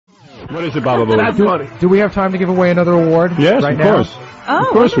What is it, Baba Boo? That's funny. Do we have time to give away another award? Yes, right of course. Now? Of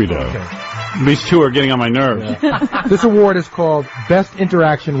course we do. Okay. These two are getting on my nerves. Yeah. This award is called Best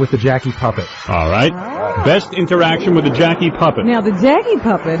Interaction with the Jackie Puppet. All right. Best Interaction with the Jackie Puppet. Now, the Jackie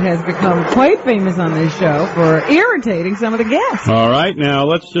Puppet has become quite famous on this show for irritating some of the guests. All right. Now,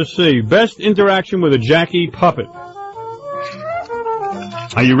 let's just see. Best Interaction with a Jackie Puppet.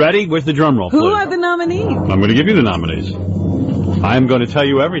 Are you ready? Where's the drum roll, please? Who are the nominees? I'm going to give you the nominees. I'm going to tell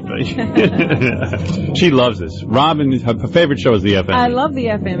you everything. She loves this. Robin, her favorite show is the FMEs. I love the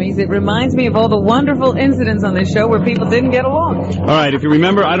FMEs. It reminds me of all the wonderful incidents on this show where people didn't get along. All right, if you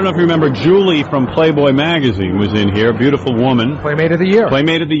remember, I don't know if you remember, Julie from Playboy Magazine was in here. Beautiful woman. Playmate of the Year.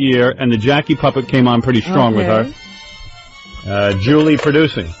 Playmate of the Year, and the Jackie Puppet came on pretty strong with her. Julie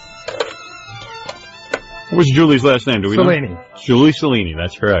producing. What was Julie's last name? Do we know? Julie Cellini,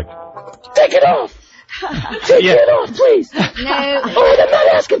 that's correct. Take it off! Take it off, please! No. Oh, I'm not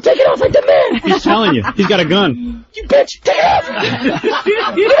asking. Take it off, I demand! He's telling you. He's got a gun. You bitch! Take it off!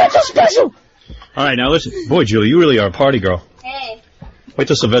 You're not so special! All right, now listen. Boy, Julie, you really are a party girl. Hey. Wait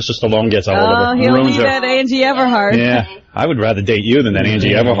till Sylvester Stallone gets all over. He'll need that Angie Everhart. Yeah, I would rather date you than that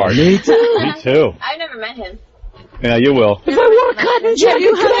Angie Everhart. Me too. Me too. I've never met him. Yeah, you will. If I wore a cotton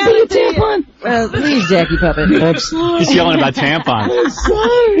jacket, could I be a tampon? Please, Jackie Puppet. I'm sorry. He's yelling about tampons. I'm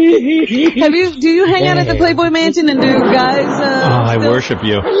sorry. Do you hang out at the Playboy Mansion and do guys, I worship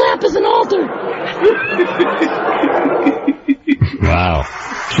you. My lap is an altar. Wow.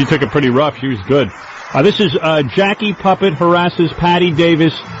 She took it pretty rough. She was good. This is Jackie Puppet harasses Patty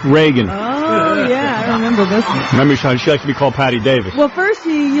Davis Reagan. Oh, yeah, I remember this one. Remember, she likes to be called Patty Davis. Well, first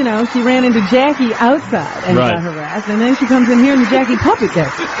she ran into Jackie outside and got harassed, and then she comes in here and the Jackie Puppet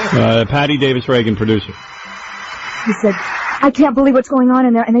gets it. Patty Davis Reagan, producer. He said, I can't believe what's going on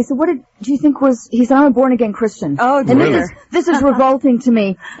in there. And they said, what do you think was, he said, I'm a born-again Christian. Oh, and really? this is revolting to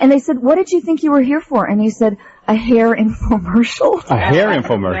me. And they said, what did you think you were here for? And he said, a hair infomercial. A hair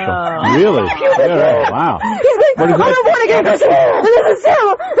infomercial? Really? Yeah, wow. He's like, I'm a born-again Christian, and this is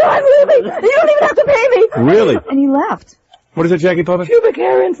terrible. No, I'm leaving. You don't even have to pay me. Really? And he left. What is it, Jackie Puppet? Pubic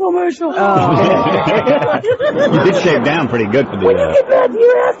hair infomercial. You did shave down pretty good for the... When you get mad,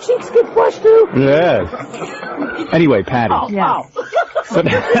 your ass cheeks get flushed too. Yeah. Anyway, Patty. Yeah. So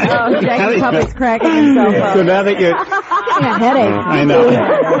Jackie Puppet's cracking himself up. So now that you're... A headache. I know.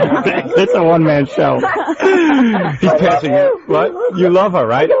 It's a one-man show. He's passing you. What? You love her,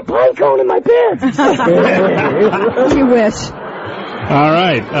 right? I got a pine cone in my pants. You wish. All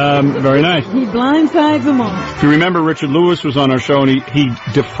right. Very nice. He blindsides them all. If you remember, Richard Lewis was on our show, and he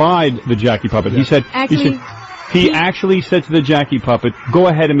defied the Jackie Puppet. He said... He actually said to the Jackie Puppet, go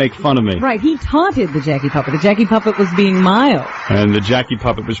ahead and make fun of me. Right, he taunted the Jackie Puppet. The Jackie Puppet was being mild. And the Jackie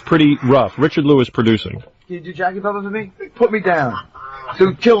Puppet was pretty rough. Richard Lewis producing. Can you do Jackie Puppet for me? Put me down.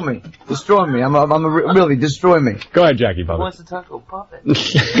 Dude, kill me. Destroy me. Really, destroy me. Go ahead, Jackie Puppet. He wants to talk to a puppet.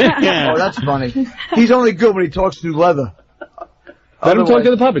 Oh, that's funny. He's only good when he talks through leather. Let him talk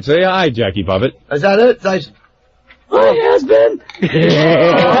to the puppet. Say hi, Jackie Puppet. Is that it? Nice. Hi, husband. Let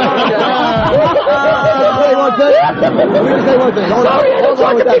me say one thing. Sorry, I don't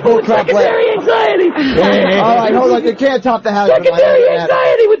talk to people with secondary anxiety. All right, hold on. You can't top the house. Secondary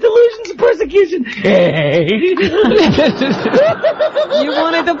anxiety with delusions of persecution. You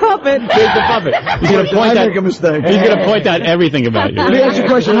wanted the puppet. Here's the puppet. He's going to point out. Make a mistake. He's going to point out everything about you. Let me ask you a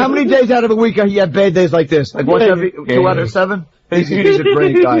question. How many days out of a week are you have bad days like this? Like once every 2 out of 7? He's a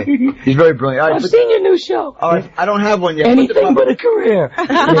brilliant guy. He's very brilliant. Right, I've seen your new show. All right, I don't have one yet. Anything but a career. Oh,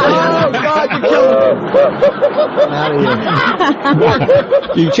 God, you're killing me. Out of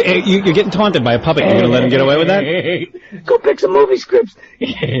here. You're getting taunted by a puppet. You're going to let him get away with that? Go pick some movie scripts. Out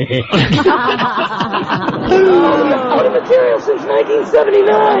of material since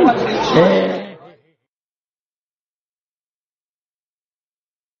 1979.